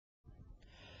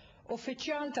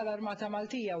Uffiċjal tal-Armata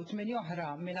Maltija u 8 oħra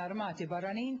minn armati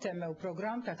barranin temmew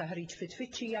programm ta' taħriġ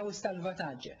fit-tfittxija u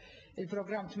salvataġġ.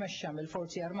 Il-programm tmexxa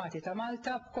mill-Forzi Armati ta'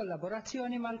 Malta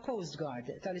b'kollaborazzjoni mal-Coast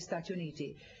Guard tal-Istati Uniti.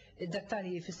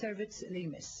 Id-dettalji fis-servizz li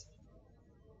jmiss.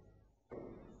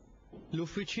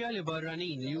 L-uffiċjali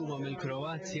barranin li huma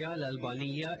mill-Kroazja,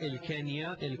 l-Albanija,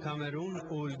 il-Kenja, il-Kamerun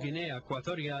u l-Ginea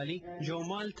Ekwatorjali ġew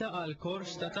Malta għal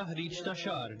kors ta' taħriġ ta'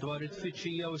 xahar dwar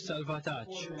it-tfittxija u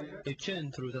s-salvataġġ.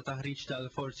 Iċ-ċentru ta' taħriġ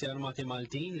tal-Forzi Armati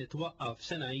Maltin li twaqqaf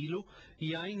sena ilu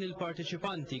jgħin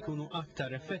il-parteċipanti jkunu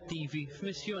aktar effettivi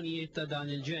f'missjonijiet ta'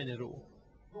 dan il-ġeneru.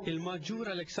 Il-Maġġur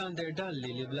Alexander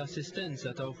Dalli li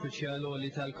bl-assistenza ta' uffiċjal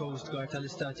għoli tal-Coast Guard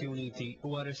tal-Istati Uniti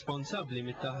huwa responsabbli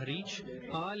mit-taħriġ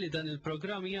qal li dan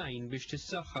il-programm jgħin biex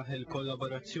tissaħħaħ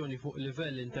il-kollaborazzjoni fuq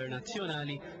livell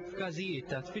internazzjonali f'każijiet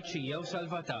ta' tfittxija u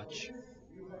salvataġġ.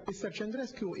 Is-Search and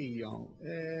Rescue hija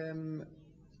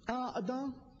għaqda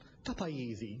ta'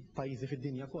 pajjiżi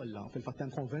fid-dinja kollha, fil-fatt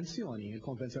hemm konvenzjoni,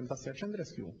 il-Konvenzjoni tas Search and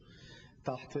Rescue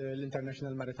taħt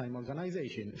l-International Maritime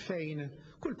Organization, fejn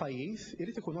kull pajjiż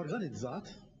irid ikun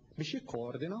organizzat biex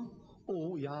jikkoordina u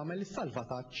jagħmel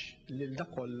is-salvataġġ lil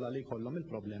dak kollha li jkollhom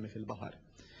il-problemi fil-baħar.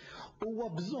 Huwa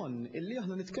bżonn illi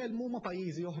aħna nitkellmu ma'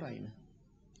 pajjiżi oħrajn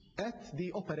at the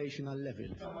operational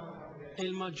level.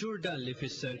 Il-Maġġur Dalli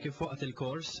fisser kif waqt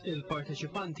il-kors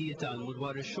il-parteċipanti jitalmu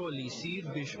dwar ix-xogħol li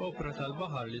jsir biex opra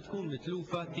tal-baħar li tkun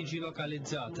mitlufa tiġi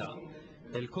lokalizzata.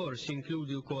 Il-kors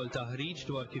jinkludi wkoll taħriġ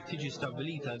dwar kif tiġi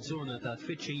stabbilita żona ta'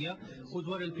 tfittxija u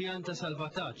dwar il-pjan ta'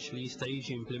 salvataġġ li jista'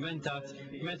 jiġi implementat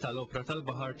meta l-opra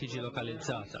tal-baħar tiġi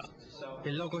lokalizzata.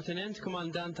 Il-Logotenent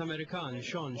Kmandant Amerikan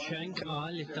Sean Schenk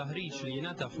qal li t-taħriġ li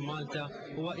jingħata f'Malta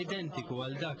huwa identiku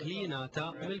għal dak li jingħata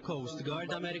mill-Coast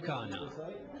Guard Amerikana.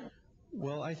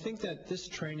 Well, I think that this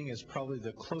training is probably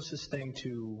the closest thing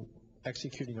to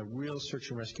executing a real search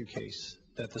and rescue case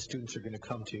that the students are going to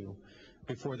come to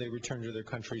before they return to their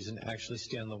countries and actually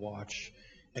stand the watch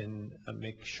and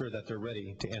make sure that they're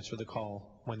ready to answer the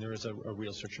call when there is a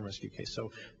real search and rescue case.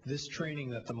 So this training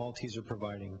that the Maltese are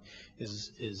providing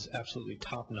is absolutely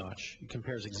top-notch. It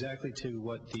compares exactly to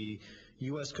what the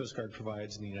U.S. Coast Guard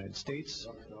provides in the United States.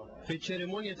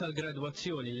 Fiċ-ċerimonja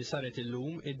tal-gradwazzjoni li saret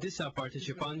illum, id-9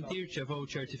 parteċipanti rċevew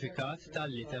ċertifikat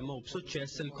talli temmew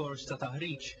b'suċċess il-kors ta'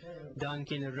 taħriġ. Dan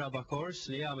kien ir-raba' kors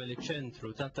li jagħmel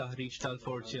iċ-ċentru ta' taħriġ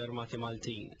tal-Forzi Armati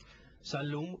Maltin.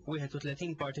 Sal-lum,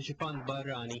 31 parteċipant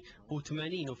barrani u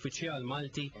 80 uffiċjal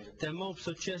Malti temmew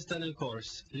b'suċċess dan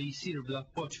il-kors li jsir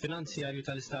bl-appoġġ finanzjarju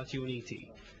tal-Istati Uniti.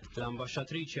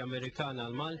 L-Ambaxxatriċi Amerikana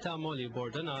għal Malta, Molly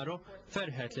Bordonaro,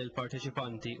 ferħet lill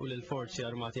parteċipanti u lill Forzi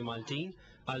Armati Maltin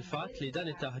għal fatt li dan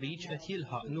it-taħriġ qed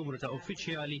jilħaq numru ta'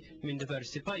 uffiċjali minn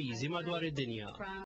diversi pajjiżi madwar id-dinja.